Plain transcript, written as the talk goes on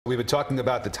We've been talking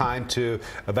about the time to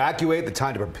evacuate, the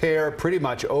time to prepare, pretty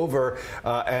much over,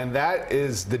 and that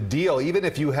is the deal. Even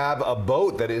if you have a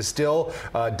boat that is still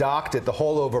docked at the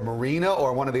Haulover Marina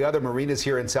or one of the other marinas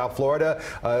here in South Florida,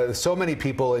 so many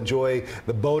people enjoy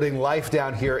the boating life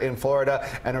down here in Florida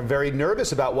and are very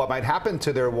nervous about what might happen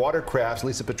to their watercrafts.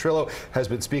 Lisa Petrillo has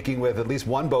been speaking with at least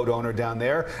one boat owner down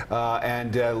there,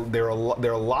 and there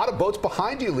are a lot of boats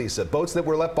behind you, Lisa, boats that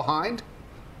were left behind.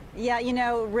 Yeah, you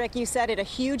know, Rick, you said it, a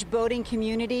huge boating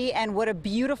community, and what a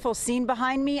beautiful scene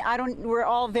behind me. We're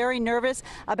all very nervous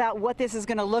about what this is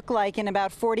going to look like in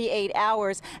about 48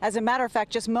 hours. As a matter of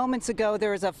fact, just moments ago,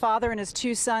 there was a father and his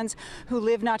two sons who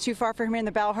live not too far from here in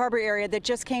the Bal Harbour area that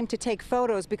just came to take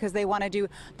photos because they want to do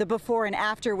the before and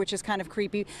after, which is kind of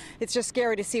creepy. It's just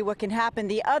scary to see what can happen.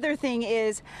 The other thing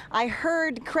is, I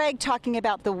heard Craig talking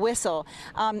about the whistle.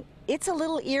 It's a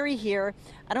little eerie here.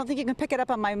 I don't think you can pick it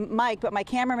up on my mic, but my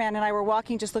cameraman and I were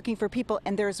walking just looking for people,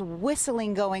 and there's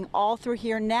whistling going all through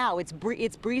here now. It's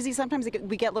breezy. Sometimes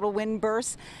we get little wind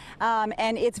bursts,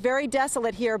 and it's very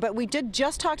desolate here. But we did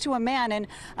just talk to a man, and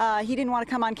he didn't want to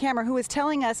come on camera, who was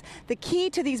telling us the key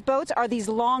to these boats are these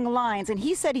long lines. And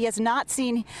he said he has not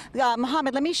seen,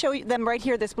 Mohammed, let me show you them right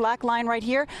here, this black line right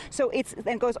here. So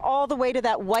it goes all the way to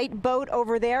that white boat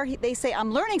over there. They say,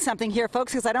 I'm learning something here,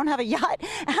 folks, because I don't have a yacht.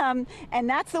 And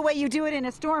that's the way you do it in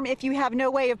a storm if you have no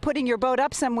way of putting your boat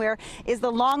up somewhere, is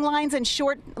the long lines and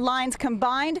short lines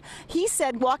combined. He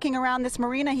said, walking around this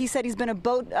marina, he said he's been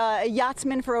a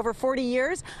yachtsman for over 40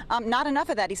 years. Not enough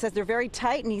of that. He says they're very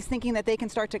tight, and he's thinking that they can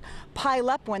start to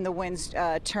pile up when the winds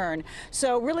turn.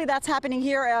 So really that's happening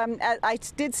here. I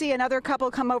did see another couple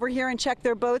come over here and check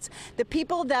their boats. The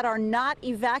people that are not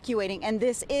evacuating, and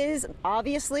this is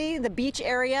obviously the beach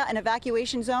area, an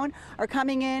evacuation zone, are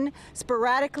coming in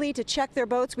sporadically to check their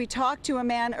boats. We talked to a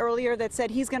man earlier that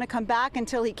said he's going to come back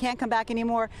until he can't come back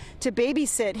anymore to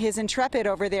babysit his Intrepid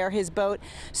over there, his boat.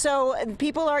 So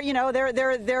people are, you know,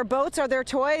 their boats are their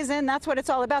toys, and that's what it's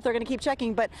all about. They're going to keep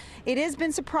checking. But it has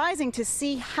been surprising to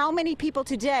see how many people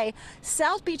today.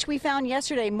 South Beach, we found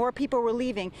yesterday, more people were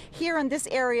leaving. Here in this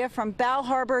area from Bal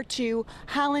Harbour to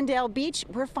Hallandale Beach,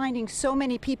 we're finding so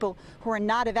many people who are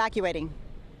not evacuating.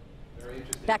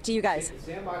 Back to you guys.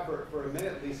 Stand by for a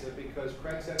minute, Lisa, because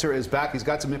Craig Setzer is back. He's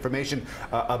got some information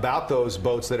about those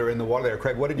boats that are in the water there.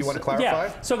 Craig, what did you want to clarify?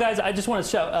 Yeah. So, guys, I just want to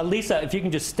show, Lisa, if you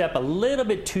can just step a little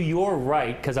bit to your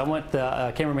right, because I want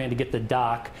the cameraman to get the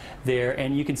dock there,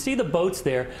 and you can see the boats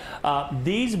there.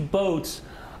 These boats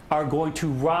are going to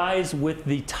rise with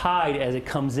the tide as it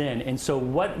comes in. And so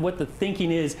what the thinking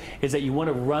is that you want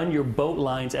to run your boat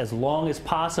lines as long as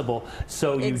possible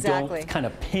so you don't kind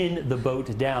of pin the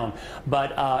boat down.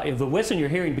 But if the whistling you're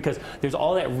hearing, because there's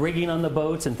all that rigging on the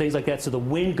boats and things like that, so the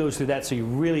wind goes through that, so you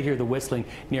really hear the whistling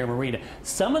near a marina.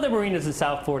 Some of the marinas in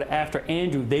South Florida after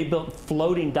Andrew, they built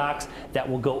floating docks that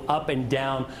will go up and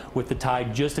down with the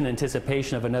tide just in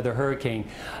anticipation of another hurricane.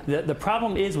 The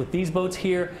problem is with these boats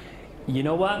here, you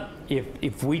know what?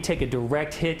 If we take a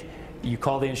direct hit, you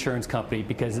call the insurance company,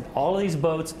 because all of these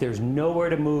boats, there's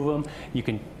nowhere to move them. You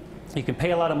can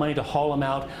pay a lot of money to haul them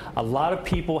out. A lot of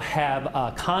people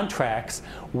have contracts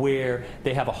where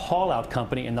they have a haul-out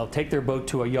company, and they'll take their boat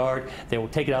to a yard, they will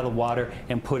take it out of the water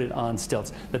and put it on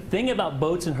stilts. The thing about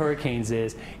boats and hurricanes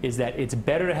is that it's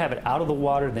better to have it out of the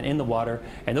water than in the water,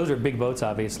 and those are big boats,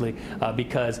 obviously,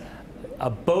 because a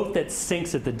boat that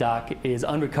sinks at the dock is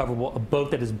unrecoverable. A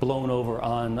boat that is blown over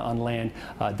on land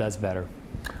does better.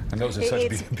 And those are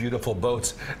such beautiful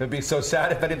boats. It'd be so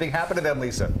sad if anything happened to them,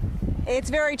 Lisa.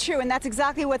 It's very true, and that's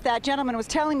exactly what that gentleman was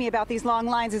telling me about these long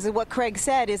lines. Is what Craig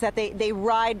said, is that they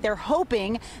ride, they're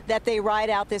hoping that they ride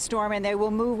out this storm and they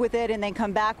will move with it and then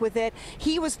come back with it.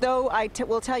 He was, though,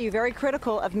 will tell you, very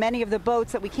critical of many of the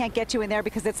boats that we can't get to in there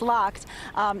because it's locked,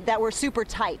 that were super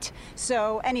tight.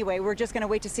 So anyway, we're just going to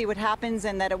wait to see what happens,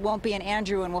 and that it won't be an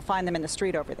Andrew, and we'll find them in the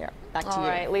street over there. Back to you. All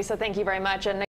right, Lisa, thank you very much. And